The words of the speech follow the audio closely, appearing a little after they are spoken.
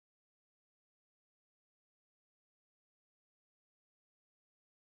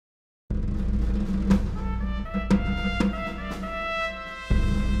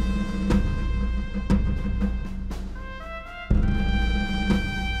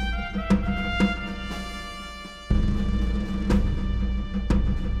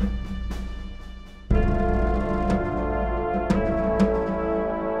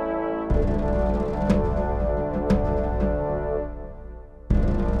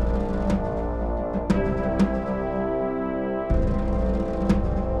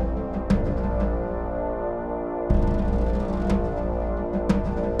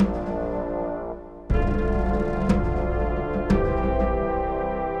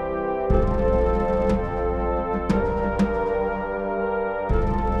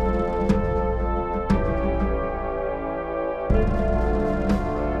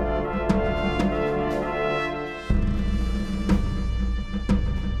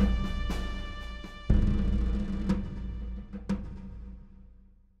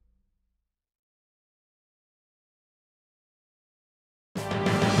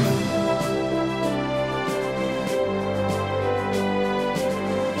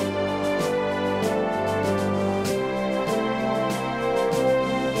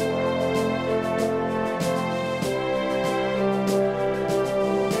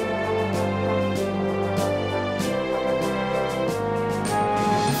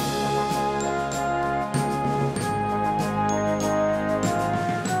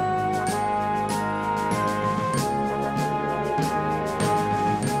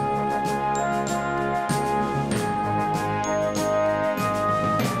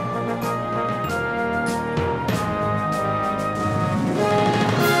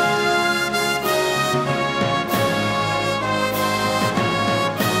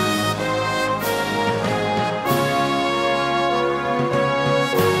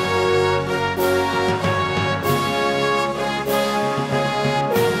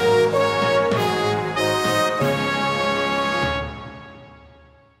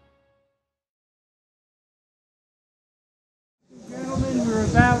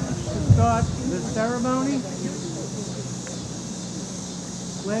ceremony.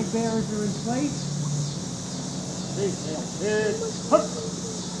 Flag bearers are in place.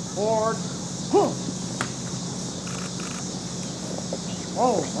 Forward.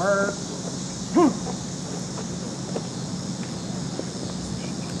 Forward.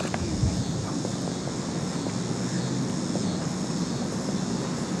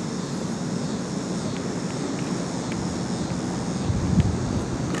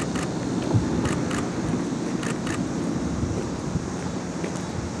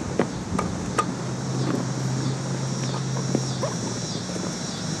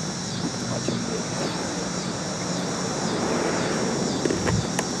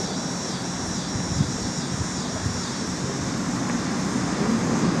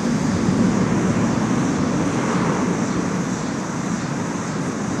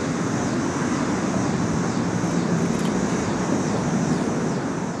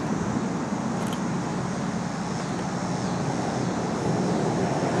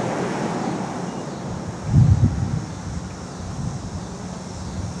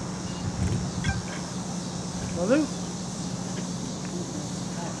 Salute.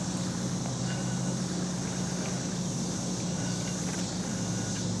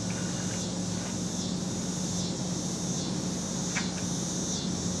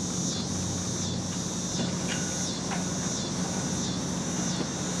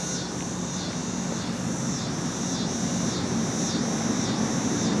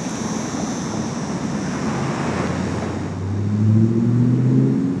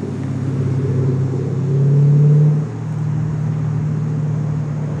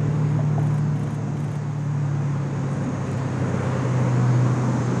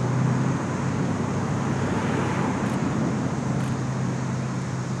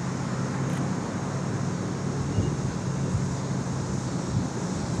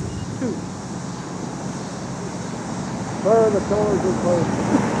 Sir, the pillars are closed.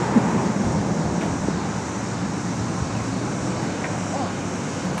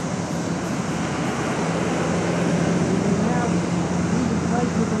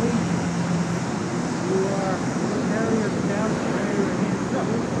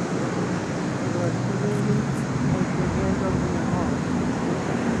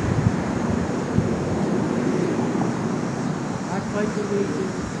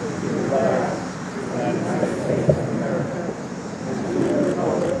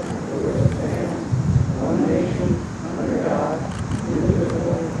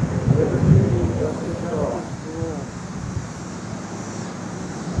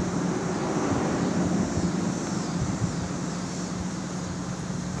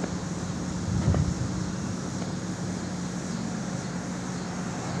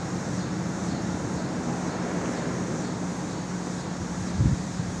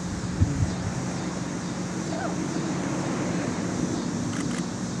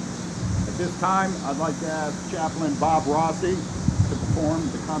 At this time, I'd like to ask Chaplain Bob Rossi to perform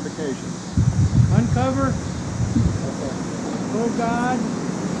the convocation. Uncover, O God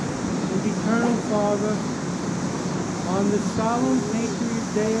and Eternal Father, on this solemn Patriot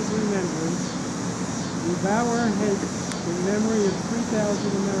Day of Remembrance, we bow our heads in memory of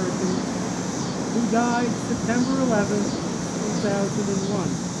 3,000 Americans who died September 11, 2001.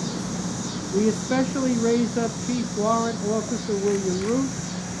 We especially raise up Chief Warrant Officer William Ruth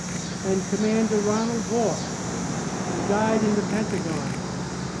and Commander Ronald J, who died in the Pentagon.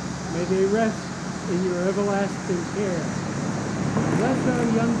 May they rest in your everlasting care. Bless our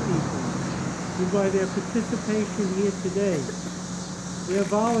young people, who by their participation here today, their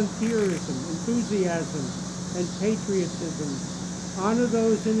volunteerism, enthusiasm, and patriotism, honor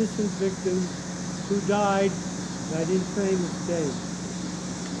those innocent victims who died that infamous day.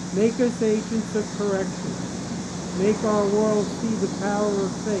 Make us agents of correction. Make our world see the power of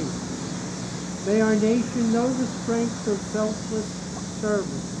faith. May our nation know the strength of selfless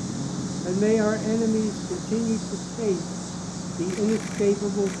service, and may our enemies continue to taste the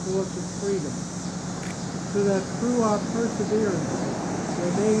inescapable force of freedom, so that through our perseverance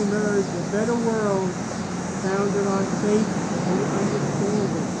there may emerge a better world founded on faith and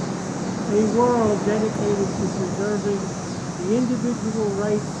understanding, a world dedicated to preserving the individual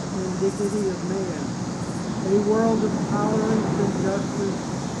rights and dignity of man, a world of tolerance and justice,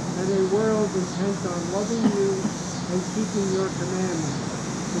 and a world intent on loving you and keeping your commandments.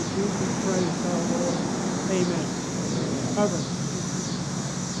 In Jesus Christ our Lord. Amen. Cover.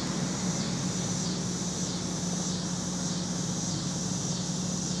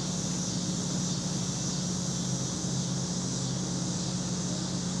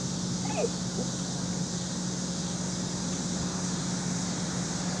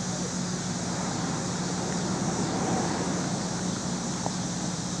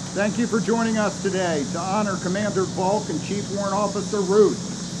 Thank you for joining us today to honor Commander Vauk and Chief Warrant Officer Ruth,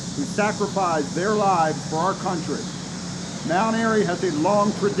 who sacrificed their lives for our country. Mount Airy has a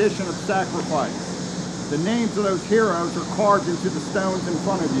long tradition of sacrifice. The names of those heroes are carved into the stones in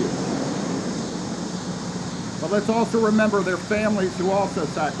front of you. But let's also remember their families who also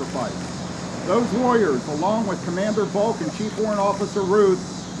sacrificed. Those warriors, along with Commander Vauk and Chief Warrant Officer Ruth,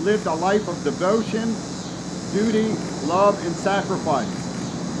 lived a life of devotion, duty, love, and sacrifice,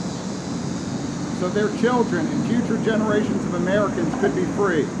 so their children and future generations of Americans could be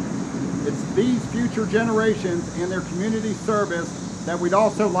free. It's these future generations and their community service that we'd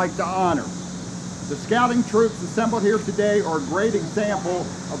also like to honor. The scouting troops assembled here today are a great example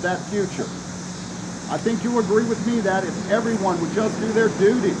of that future. I think you'll agree with me that if everyone would just do their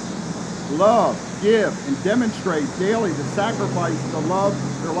duty, love, give, and demonstrate daily the sacrifice, the love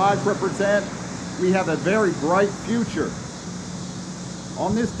their lives represent, we have a very bright future.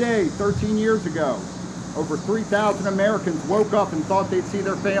 On this day, 13 years ago, over 3,000 Americans woke up and thought they'd see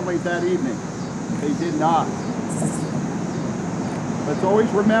their families that evening. They did not. Let's always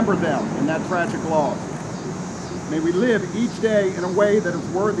remember them in that tragic loss. May we live each day in a way that is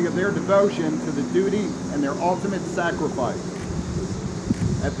worthy of their devotion to the duty and their ultimate sacrifice.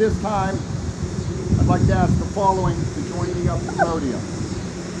 At this time, I'd like to ask the following to join me up the podium.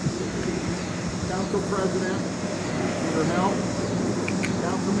 Council President Peter Helm,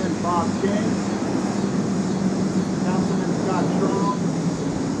 Councilman Bob King, Councilman Scott Strong,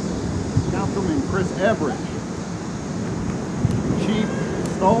 Councilman Chris Everett, Chief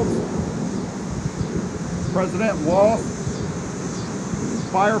Stoltz, President Walsh,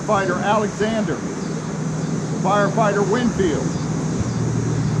 Firefighter Alexander, Firefighter Winfield.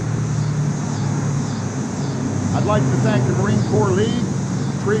 I'd like to thank the Marine Corps League,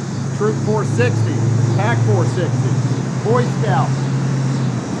 Troop 460, PAC 460, Boy Scouts,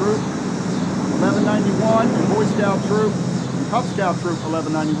 Troop 1191, and Boy Scout Troop, and Cub Scout Troop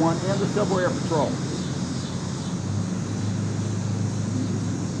 1191, and the Civil Air Patrol.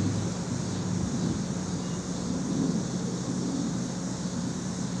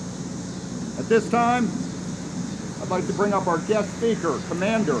 At this time, I'd like to bring up our guest speaker,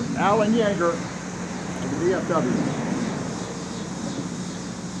 Commander Alan Yeager of the VFW.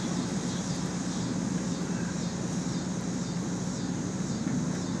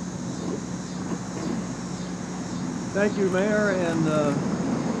 Thank you, Mayor, and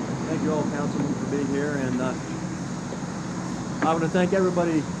thank you all councilmen for being here. And I want to thank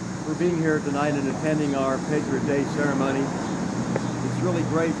everybody for being here tonight and attending our Patriot Day ceremony. It's really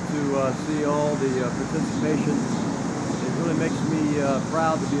great to see all the participation. It really makes me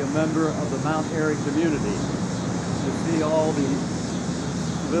proud to be a member of the Mount Airy community, to see all the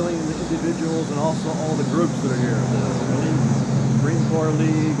civilian individuals and also all the groups that are here, the Marine Corps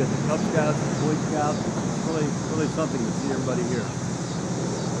League and the Cub Scouts and the Boy Scouts. It's really something to see everybody here.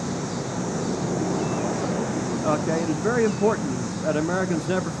 Okay, it is very important that Americans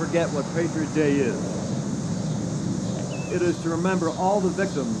never forget what Patriot Day is. It is to remember all the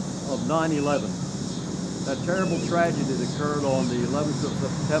victims of 9/11, that terrible tragedy that occurred on the 11th of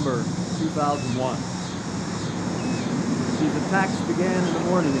September 2001. These attacks began in the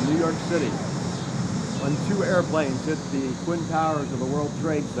morning in New York City when 2 airplanes hit the Twin Towers of the World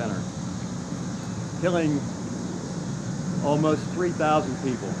Trade Center, killing almost 3,000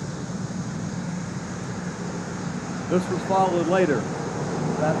 people. This was followed later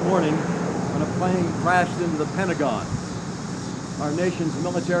that morning when a plane crashed into the Pentagon, our nation's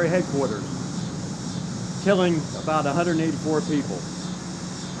military headquarters, killing about 184 people.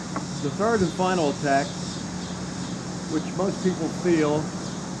 The third and final attack, which most people feel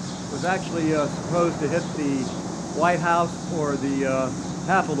was actually supposed to hit the White House or the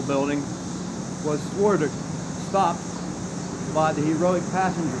Capitol building, was thwarted, stopped by the heroic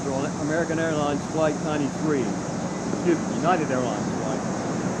passengers on American Airlines Flight 93, excuse me, United Airlines flight.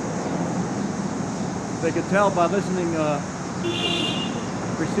 They could tell by listening,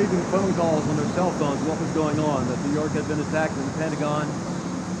 receiving phone calls on their cell phones what was going on, that New York had been attacked in the Pentagon,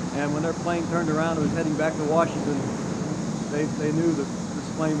 and when their plane turned around and was heading back to Washington, they knew that this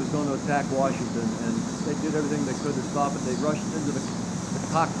plane was going to attack Washington, and they did everything they could to stop it. They rushed into the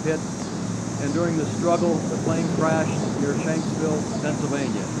cockpit, and during the struggle, the plane crashed near Shanksville,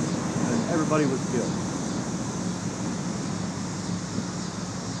 Pennsylvania, and everybody was killed.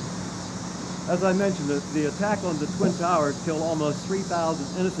 As I mentioned, the attack on the Twin Towers killed almost 3,000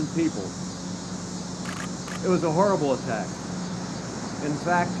 innocent people. It was a horrible attack. In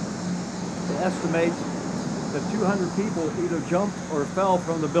fact, they estimate that 200 people either jumped or fell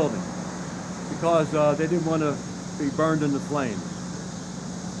from the building because they didn't want to be burned in the flames.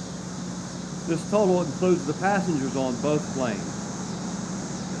 This total includes the passengers on both planes.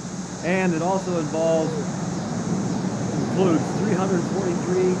 And it also includes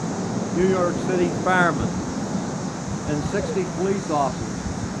 343 New York City firemen and 60 police officers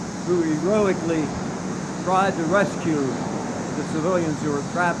who heroically tried to rescue the civilians who were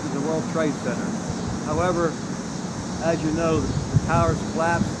trapped in the World Trade Center. However, as you know, the towers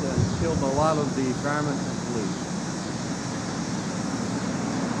collapsed and killed a lot of the firemen and police.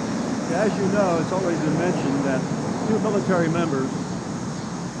 As you know, it's already been mentioned that 2 military members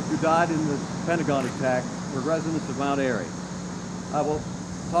who died in the Pentagon attack were residents of Mount Airy. I will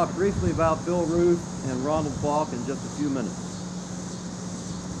talk briefly about Bill Ruth and Ronald Vauk in just a few minutes.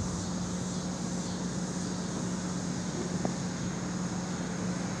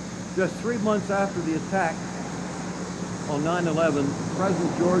 Just 3 months after the attack on 9/11,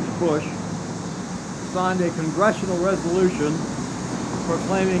 President George Bush signed a congressional resolution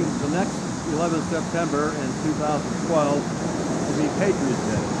proclaiming the next 11th September in 2012 to be Patriot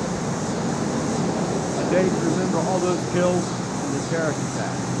Day, a day to remember all those killed in the terrorist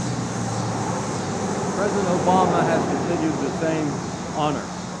attack. President Obama has continued the same honor,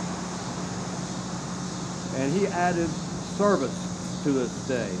 and he added service to this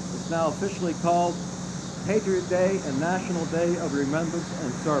day. It's now officially called Patriot Day and National Day of Remembrance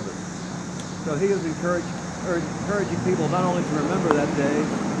and Service. So he is encouraging people not only to remember that day,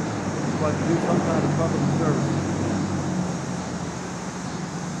 but to do some kind of public service.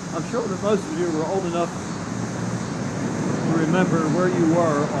 I'm sure that most of you were old enough to remember where you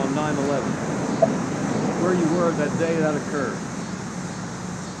were on 9/11, where you were that day that occurred.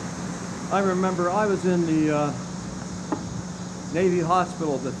 I remember I was in the Navy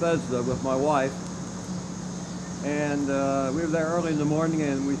Hospital at Bethesda with my wife, and we were there early in the morning,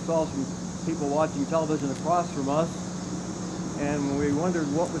 and we saw some people watching television across from us, and we wondered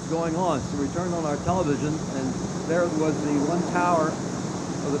what was going on. So we turned on our television, and there was the one tower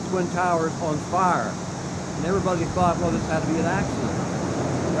of the Twin Towers on fire, and everybody thought, well, this had to be an accident.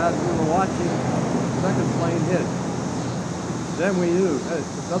 As we were watching, the second plane hit. Then we knew, hey,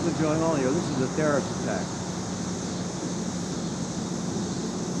 there's something going on here. This is a terrorist attack.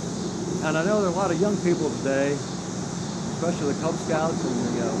 And I know there are a lot of young people today, especially the Cub Scouts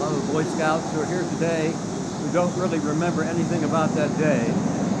and a lot of the Boy Scouts who are here today, who don't really remember anything about that day.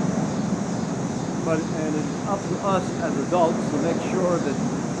 And it's up to us as adults to make sure that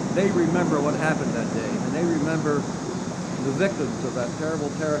they remember what happened that day, and they remember the victims of that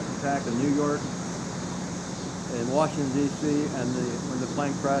terrible terrorist attack in New York, in Washington, D.C., and when the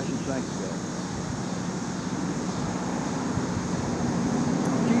plane crashed in Shanksville.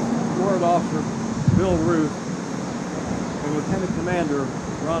 Warrant Officer Bill Ruth and Lieutenant Commander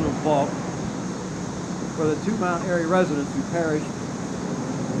Ronald J were the 2 Mount Airy residents who perished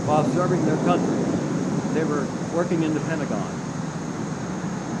while serving their country. They were working in the Pentagon.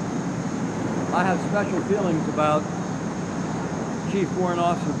 I have special feelings about Chief Warrant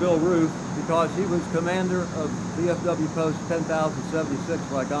Officer Bill Ruth because he was commander of VFW Post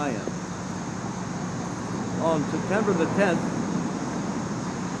 10,076 like I am. On September the 10th,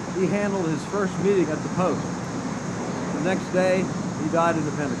 he handled his first meeting at the post. The next day, he died in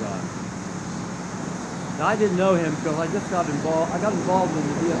the Pentagon. Now, I didn't know him because I just got involved. I got involved in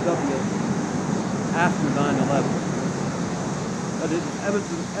the VFW after 9/11. But it's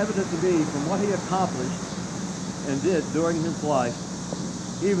evident to me from what he accomplished and did during his life,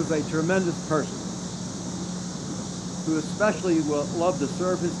 he was a tremendous person who especially loved to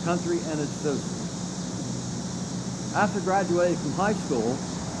serve his country and its citizens. After graduating from high school,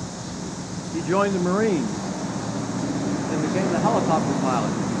 he joined the Marines and became a helicopter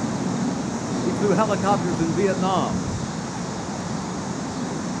pilot. He flew helicopters in Vietnam.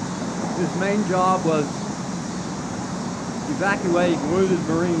 His main job was evacuating wounded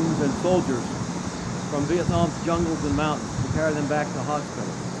Marines and soldiers from Vietnam's jungles and mountains to carry them back to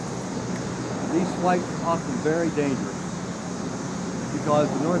hospitals. These flights were often very dangerous because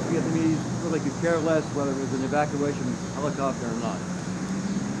the North Vietnamese really could care less whether it was an evacuation helicopter or not.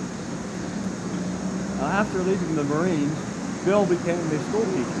 Now, after leaving the Marines, Bill became a school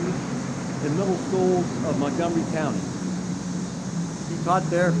teacher in middle schools of Montgomery County. He taught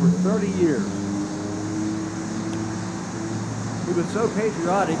there for 30 years. He was so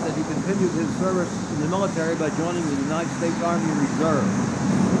patriotic that he continued his service in the military by joining the United States Army Reserve.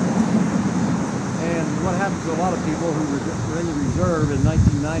 And what happens to a lot of people who were in the reserve in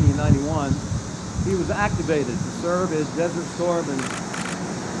 1990 and 91, he was activated to serve as Desert Storm and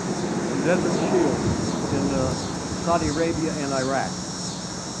Desert Shield in Saudi Arabia and Iraq.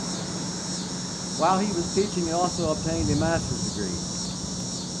 While he was teaching, he also obtained a master's degree.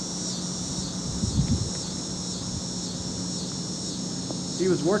 He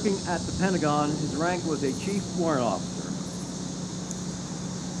was working at the Pentagon. His rank was a chief warrant officer.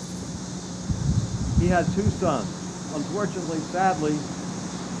 He had 2 sons. Unfortunately, sadly,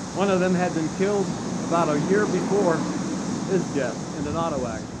 one of them had been killed about a year before his death in an auto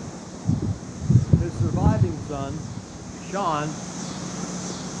accident. His surviving son, Sean,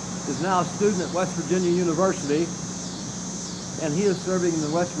 is now a student at West Virginia University, and he is serving in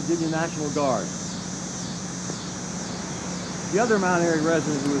the West Virginia National Guard. The other Mount Airy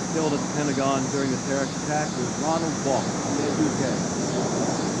resident who was killed at the Pentagon during the terrorist attack was Ronald Vauk, UK.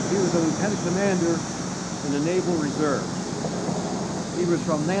 He was a lieutenant commander in the Naval Reserve. He was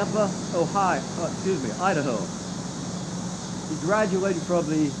from Nampa, Idaho. He graduated from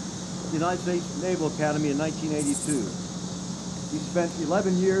the United States Naval Academy in 1982. He spent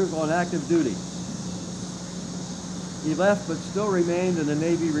 11 years on active duty. He left but still remained in the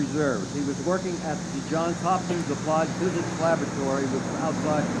Navy Reserves. He was working at the Johns Hopkins Applied Physics Laboratory, which was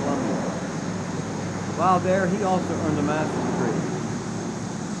outside Columbia. While there, he also earned a master's degree.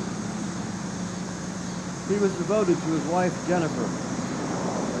 He was devoted to his wife, Jennifer,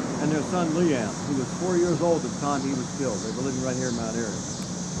 and their son, Liam, who was 4 years old at the time he was killed. They were living right here in Mount Airy.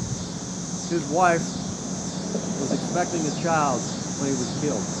 His wife was expecting a child when he was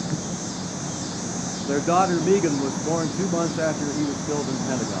killed. Their daughter, Megan, was born 2 months after he was killed in the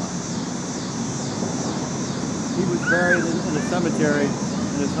Pentagon. He was buried in a cemetery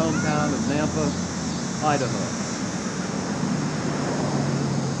in his hometown of Nampa, Idaho.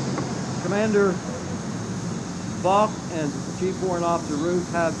 Commander Vauk and Chief Warrant Officer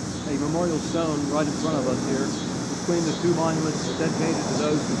Ruth have a memorial stone right in front of us here between the 2 monuments dedicated to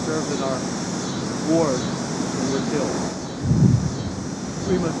those who served in our wars and were killed.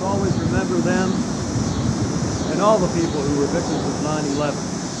 We must always remember them and all the people who were victims of 9/11.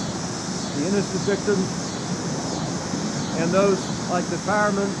 The innocent victims and those like the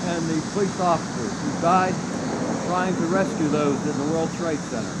firemen and the police officers who died trying to rescue those in the World Trade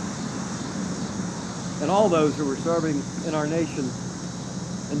Center. And all those who were serving in our nation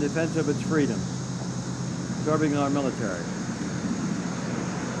in defense of its freedom, serving in our military.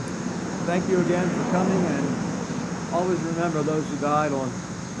 Thank you again for coming, and always remember those who died on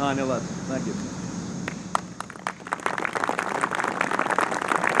 9/11. Thank you.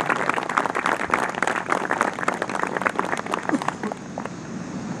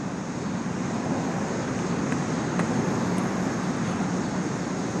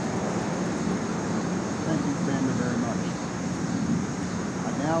 Thank you, Commander, very much.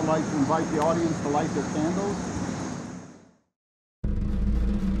 I'd now like to invite the audience to light their candles.